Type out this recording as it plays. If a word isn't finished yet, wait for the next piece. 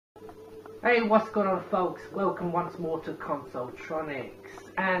Hey, what's going on folks? Welcome once more to Consoletronics,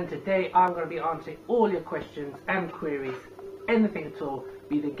 and today I'm going to be answering all your questions and queries, anything at all,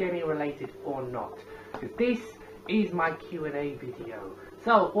 be they gaming related or not. Because this is my Q&A video.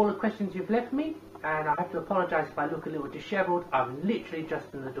 So, all the questions you've left me, and I have to apologise if I look a little dishevelled, I'm literally just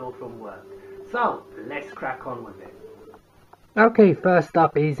in the door from work. So, let's crack on with it. Okay, first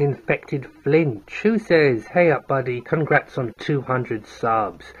up is Infected Flinch, who says, "Hey up buddy, congrats on 200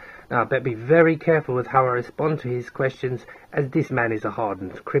 subs. Now, I better be very careful with how I respond to his questions, as this man is a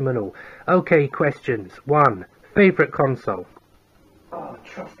hardened criminal. Okay, questions. 1. Favourite console?" Oh,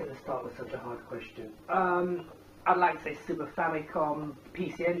 trust it to start with such a hard question. I'd like to say Super Famicom.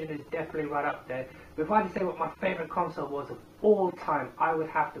 PC Engine is definitely right up there. But if I had to say what my favourite console was of all time, I would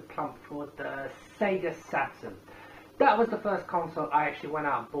have to plump for the Sega Saturn. That was the first console I actually went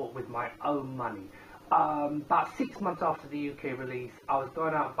out and bought with my own money. About 6 months after the UK release, I was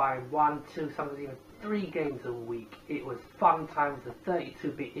going out buying 1, 2, sometimes even 3 games a week. It was fun times. The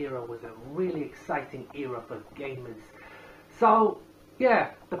 32-bit era was a really exciting era for gamers. So,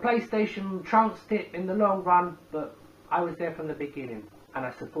 yeah, the PlayStation trounced it in the long run, but I was there from the beginning, and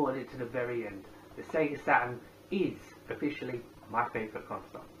I supported it to the very end. The Sega Saturn is officially my favourite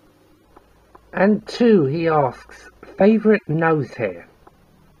console. And 2, he asks, favourite nose hair?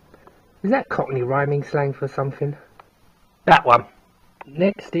 Is that Cockney rhyming slang for something? That one.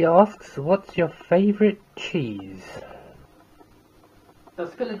 Next he asks, what's your favourite cheese?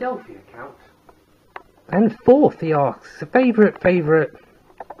 Does Philadelphia count? And 4th he asks, favourite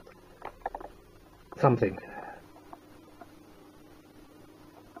something.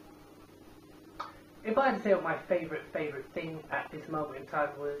 If I had to say what my favourite thing at this moment in time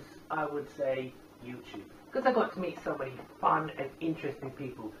was, I would say YouTube. Because I got to meet so many fun and interesting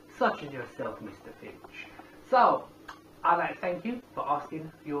people, such as yourself, Mr. Finch. So, I'd like to thank you for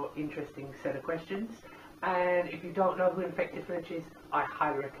asking your interesting set of questions. And if you don't know who Infected Flinch is, I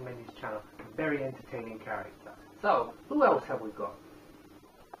highly recommend his channel. Very entertaining character. So, who else have we got?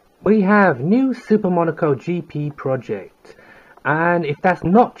 We have New Super Monaco GP Project. And if that's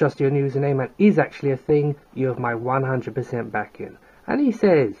not just your username and is actually a thing, you have my 100% backing. And he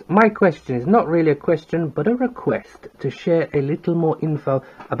says, my question is not really a question, but a request to share a little more info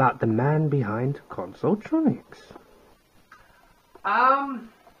about the man behind Consoletronics.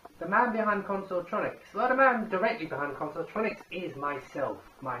 The man behind Consoletronics. Well, the man directly behind Consoletronics is myself.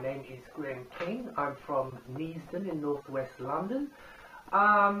 My name is Graham King. I'm from Neasden in northwest London.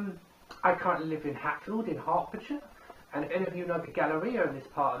 I currently live in Hatfield in Hertfordshire. And if any of you know the Galleria in this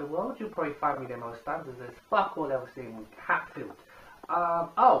part of the world, you'll probably find me there most times, as there's fuck all else in Hatfield.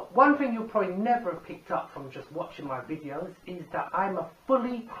 One thing you'll probably never have picked up from just watching my videos is that I'm a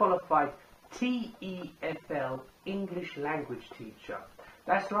fully qualified TEFL English language teacher.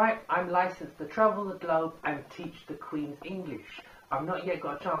 That's right, I'm licensed to travel the globe and teach the Queen's English. I've not yet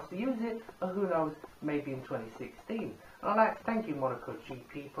got a chance to use it, but who knows, maybe in 2016. And I'd like to thank you, Monaco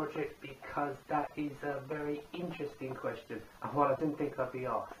GP Project, because that is a very interesting question and one I didn't think I'd be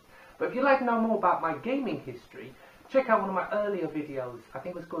asked. But if you'd like to know more about my gaming history, check out one of my earlier videos. I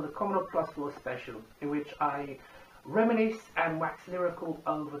think it was called the Commodore Plus 4 Special, in which I reminisce and wax lyrical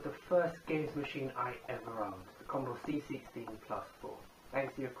over the first games machine I ever owned, the Commodore C16 Plus 4.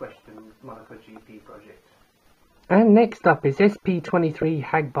 Thanks for your question, Monaco GP Project. And next up is SP23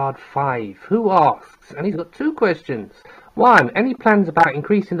 Hagbard 5, who asks, and he's got 2 questions. 1, any plans about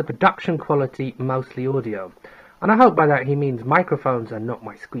increasing the production quality, mostly audio? And I hope by that he means microphones and not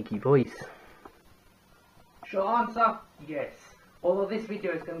my squeaky voice. Short answer, yes. Although this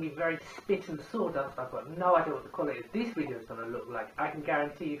video is going to be very spit and sawdust, I've got no idea what the quality of this video is going to look like. I can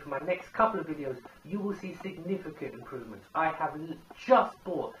guarantee you for my next couple of videos, you will see significant improvements. I have just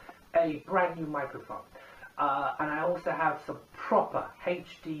bought a brand new microphone. And I also have some proper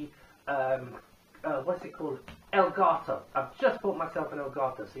HD, what's it called? Elgato. I've just bought myself an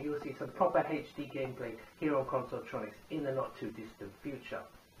Elgato, so you'll see some proper HD gameplay here on Consoletronics in the not too distant future.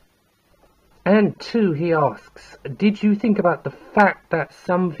 And 2, he asks, did you think about the fact that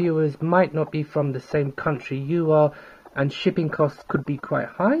some viewers might not be from the same country you are, and shipping costs could be quite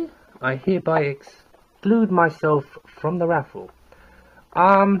high? I hereby exclude myself from the raffle.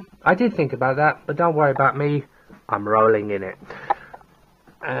 I did think about that, but don't worry about me, I'm rolling in it.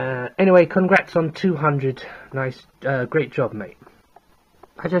 Anyway, congrats on 200, nice, great job mate.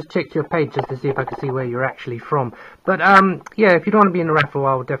 I just checked your page just to see if I could see where you're actually from. But, yeah, if you don't want to be in the raffle,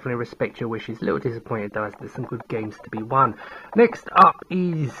 I'll definitely respect your wishes. A little disappointed though, as there's some good games to be won. Next up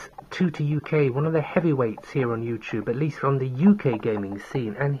is Tutor UK, one of the heavyweights here on YouTube, at least from the UK gaming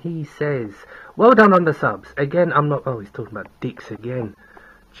scene. And he says, well done on the subs. Again, I'm not... Oh, he's talking about dicks again.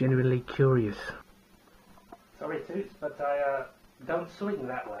 genuinely curious. Sorry, Toots, but I don't swing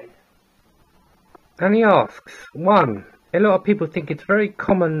that way. And he asks, 1. A lot of people think it's very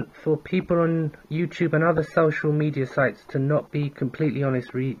common for people on YouTube and other social media sites to not be completely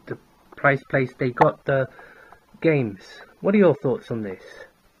honest, read the place they got the games. What are your thoughts on this?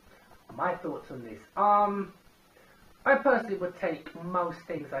 My thoughts on this. I personally would take most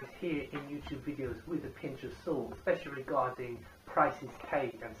things I hear in YouTube videos with a pinch of salt, especially regarding prices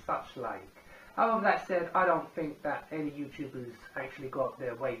paid and such like. However, that said, I don't think that any YouTubers actually got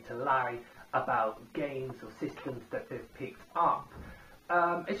their way to lie about games or systems that they've picked up.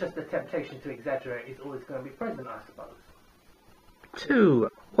 It's just the temptation to exaggerate is always going to be present, I suppose. 2.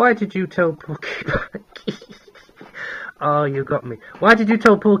 Why did you tell Porcupine? Oh, you got me. Why did you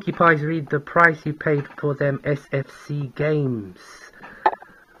tell Porcupines read the price you paid for them SFC games?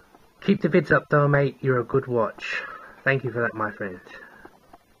 Keep the vids up though, mate. You're a good watch. Thank you for that, my friend.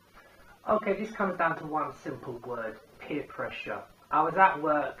 Okay, this comes down to one simple word: peer pressure. I was at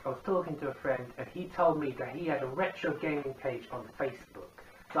work, I was talking to a friend, and he told me that he had a retro gaming page on Facebook.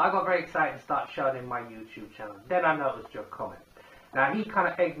 So I got very excited to start showing him my YouTube channel. Then I noticed your comment. Now he kind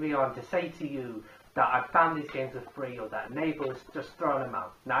of egged me on to say to you that I found these games for free, or that neighbours just thrown them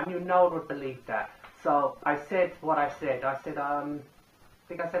out. Now I knew no one would believe that. So I said what I said. I said, I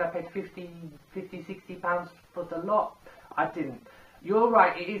think I said I paid 50, 60 pounds for the lot. I didn't. You're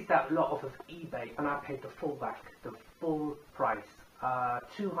right, it is that lot off of eBay, and I paid the full back, the full price,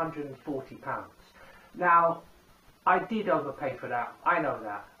 £240. Now, I did overpay for that, I know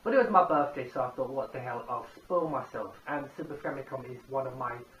that, but it was my birthday, so I thought, what the hell, I'll spoil myself. And Super Famicom is one of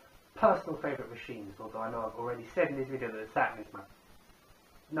my personal favourite machines, although I know I've already said in this video that the Saturn is my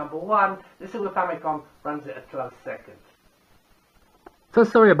number one. The Super Famicom runs at a close second. So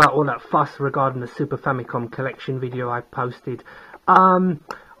sorry about all that fuss regarding the Super Famicom collection video I posted. I'm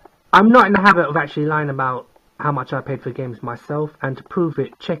not in the habit of actually lying about how much I paid for games myself, and to prove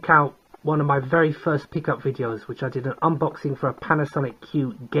it, check out one of my very first pickup videos, which I did an unboxing for a Panasonic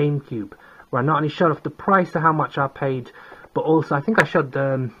Q GameCube, where I not only showed off the price of how much I paid, but also I think I showed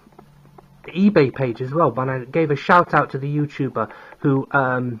the eBay page as well, but I gave a shout out to the YouTuber who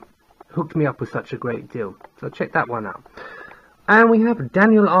hooked me up with such a great deal. So check that one out. And we have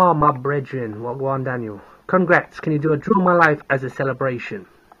Daniel R, my brethren. What go on, Daniel? Congrats, can you do a Draw My Life as a celebration?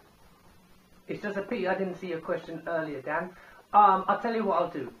 It's just a pity I didn't see your question earlier, Dan. I'll tell you what I'll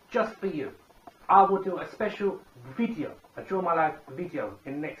do, just for you. I will do a special video, a Draw My Life video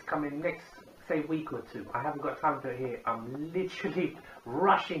in next say week or two. I haven't got time to do it here. I'm literally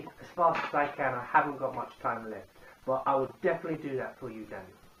rushing as fast as I can. I haven't got much time left. But I will definitely do that for you, Daniel.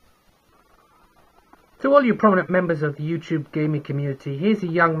 To all you prominent members of the YouTube gaming community, here's a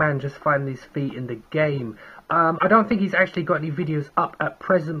young man just finding his feet in the game. I don't think he's actually got any videos up at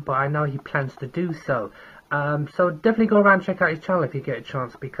present, but I know he plans to do so. So definitely go around and check out his channel if you get a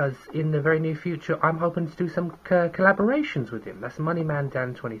chance, because in the very near future I'm hoping to do some collaborations with him. That's Moneyman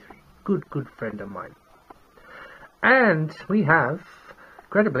Dan 23. Good friend of mine. And we have,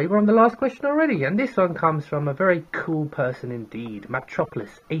 incredibly, we're on the last question already, and this one comes from a very cool person indeed,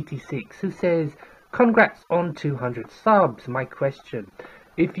 Metropolis86, who says, congrats on 200 subs. My question,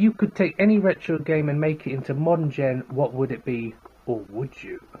 if you could take any retro game and make it into modern gen, what would it be, or would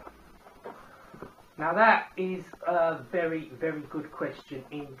you? Now that is a very, very good question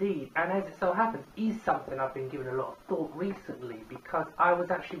indeed, and as it so happens, is something I've been giving a lot of thought recently, because I was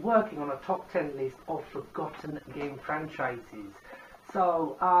actually working on a top 10 list of forgotten game franchises.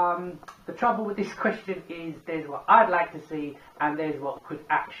 So, the trouble with this question is there's what I'd like to see and there's what could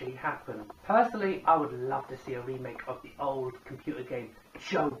actually happen. Personally, I would love to see a remake of the old computer game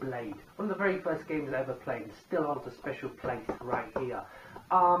Joe Blade. One of the very first games I ever played, and still holds a special place right here.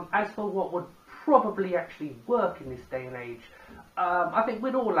 As for what would probably actually work in this day and age, I think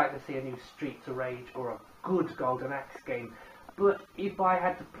we'd all like to see a new Streets of Rage or a good Golden Axe game. But if I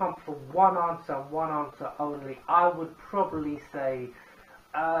had to plump for one answer only, I would probably say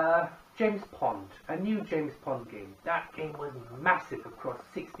James Pond, a new James Pond game. That game was massive across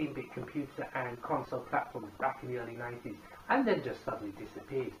 16-bit computer and console platforms back in the early 90s, and then just suddenly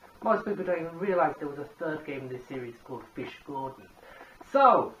disappeared. Most people don't even realise there was a third game in this series called Fish Gordon.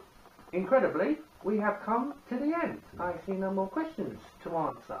 So, incredibly, we have come to the end. I see no more questions to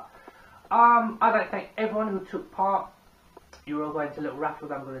answer. I'd like to thank everyone who took part. You're all going to a little raffle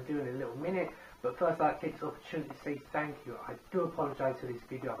that I'm going to do in a little minute, but first I'd like to take this opportunity to say thank you. I do apologise for this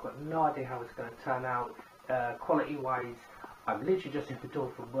video. I've got no idea how it's going to turn out quality wise. I'm literally just at the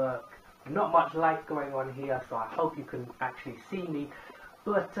door from work, not much light going on here, so I hope you can actually see me.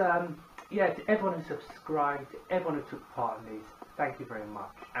 But yeah, to everyone who subscribed, everyone who took part in these, thank you very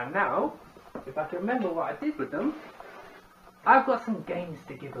much. And now, if I can remember what I did with them, I've got some games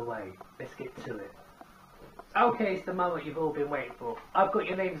to give away. Let's get to it. Okay, it's the moment you've all been waiting for. I've got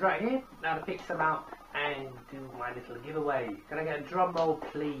your names right here. Now to pick some out and do my little giveaway. Can I get a drum roll,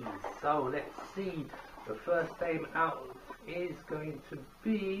 please? So let's see. The first name out is going to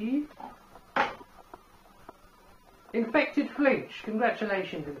be Infected Flinch.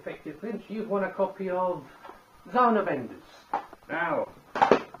 Congratulations, Infected Flinch. You've won a copy of Zone of Enders. Now,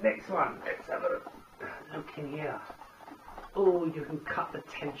 next one. Let's have a look in here. Oh, you can cut the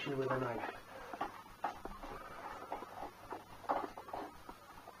tension with a knife.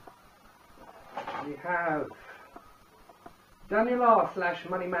 We have Daniel R /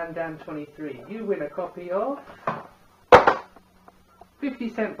 MoneymanDan23. You win a copy of 50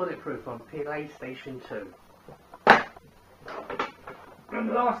 Cent Bulletproof on PlayStation 2. And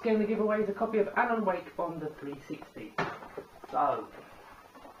the last game to give away is a copy of Alan Wake on the 360. So,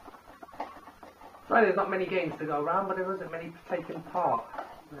 sorry there's not many games to go around, but there wasn't many taking part.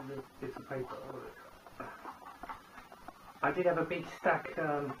 Bits of paper. I did have a big stack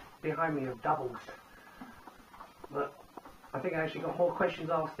behind me of doubles, but I think I actually got more questions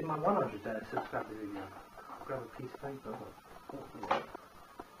asked in my 100 subscriber video. Grab a piece of paper.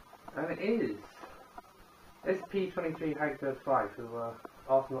 And it is SP23 Hagbird 5 who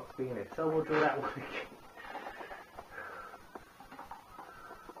asked not to be in it, so we'll do that one again.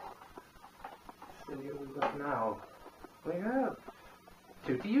 So what we've got now, we have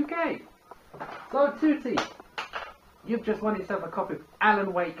Tootie UK. So Tootie, you've just won yourself a copy of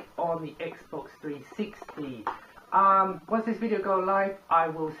Alan Wake on the Xbox 360. Once this video goes live, I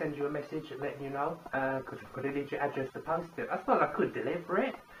will send you a message letting you know, because I've got to need your address to post it. I suppose I could deliver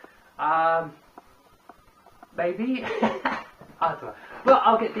it. Maybe. I don't know. But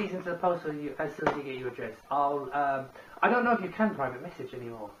I'll get these into the post for you as soon as you get your address. I don't know if you can private message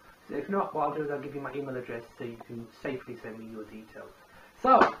anymore. So if not, what I'll do is I'll give you my email address so you can safely send me your details.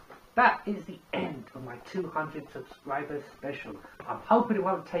 So, that is the end of my 200 subscribers special. I'm hoping it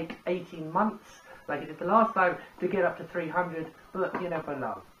won't take 18 months like it did the last time to get up to 300, but you never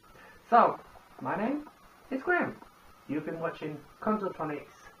know. So, my name is Graham. You've been watching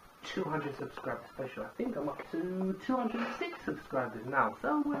Consoletronics 200 subscriber special. I think I'm up to 206 subscribers now,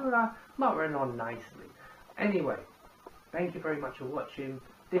 so we're motoring on nicely. Anyway, thank you very much for watching.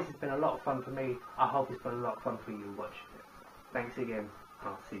 This has been a lot of fun for me. I hope it's been a lot of fun for you watching it. Thanks again.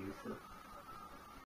 I'll see you soon.